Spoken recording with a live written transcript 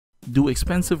Do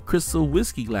expensive crystal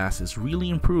whiskey glasses really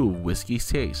improve whiskey's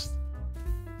taste?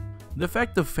 The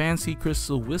effect of fancy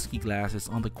crystal whiskey glasses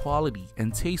on the quality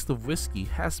and taste of whiskey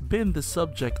has been the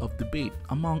subject of debate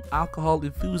among alcohol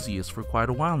enthusiasts for quite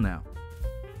a while now.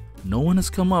 No one has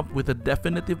come up with a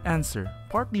definitive answer,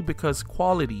 partly because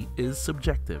quality is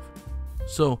subjective.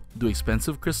 So, do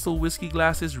expensive crystal whiskey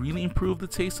glasses really improve the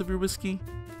taste of your whiskey?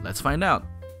 Let's find out!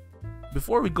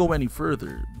 Before we go any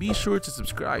further, be sure to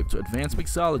subscribe to Advanced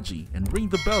Mixology and ring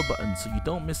the bell button so you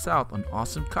don't miss out on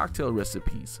awesome cocktail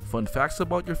recipes, fun facts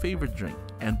about your favorite drink,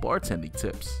 and bartending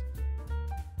tips.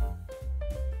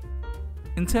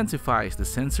 Intensifies the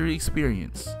sensory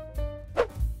experience.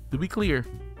 To be clear,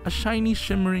 a shiny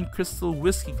shimmering crystal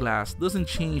whiskey glass doesn't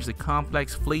change the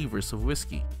complex flavors of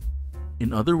whiskey.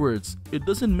 In other words, it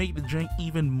doesn't make the drink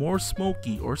even more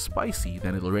smoky or spicy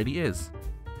than it already is.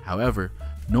 However,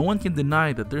 no one can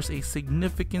deny that there's a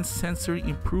significant sensory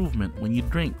improvement when you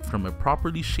drink from a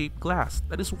properly shaped glass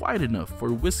that is wide enough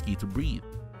for whiskey to breathe.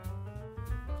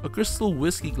 A crystal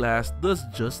whiskey glass does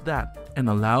just that and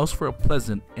allows for a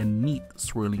pleasant and neat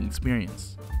swirling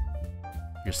experience.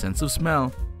 Your sense of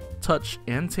smell, touch,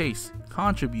 and taste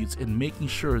contributes in making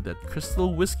sure that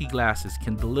crystal whiskey glasses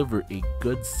can deliver a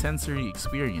good sensory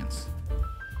experience.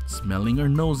 Smelling or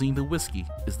nosing the whiskey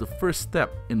is the first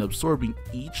step in absorbing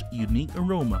each unique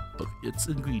aroma of its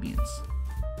ingredients.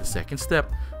 The second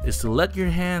step is to let your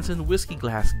hands and whiskey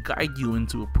glass guide you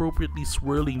into appropriately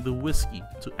swirling the whiskey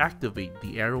to activate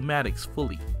the aromatics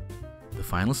fully. The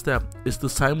final step is to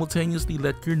simultaneously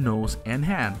let your nose and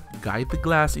hand guide the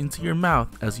glass into your mouth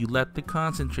as you let the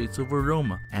concentrates of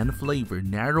aroma and flavor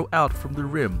narrow out from the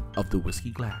rim of the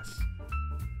whiskey glass.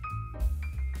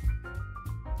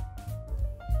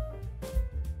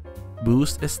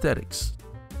 Boost aesthetics.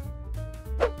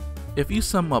 If you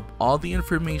sum up all the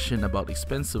information about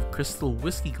expensive crystal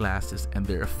whiskey glasses and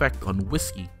their effect on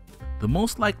whiskey, the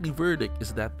most likely verdict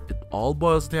is that it all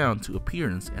boils down to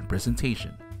appearance and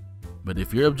presentation. But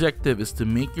if your objective is to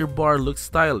make your bar look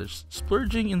stylish,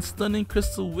 splurging in stunning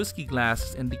crystal whiskey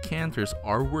glasses and decanters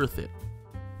are worth it.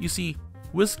 You see,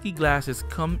 whiskey glasses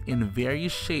come in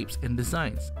various shapes and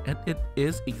designs, and it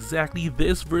is exactly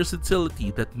this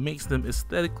versatility that makes them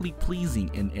aesthetically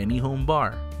pleasing in any home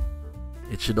bar.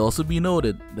 It should also be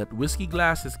noted that whiskey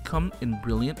glasses come in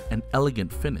brilliant and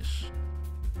elegant finish.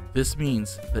 This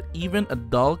means that even a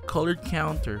dull colored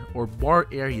counter or bar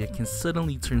area can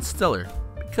suddenly turn stellar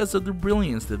because of the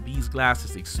brilliance that these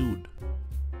glasses exude.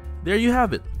 There you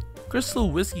have it.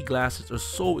 Crystal whiskey glasses are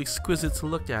so exquisite to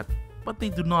look at, but they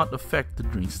do not affect the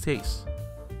drink's taste.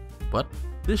 But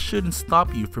this shouldn't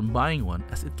stop you from buying one,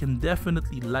 as it can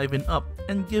definitely liven up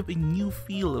and give a new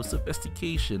feel of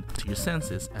sophistication to your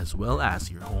senses as well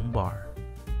as your home bar.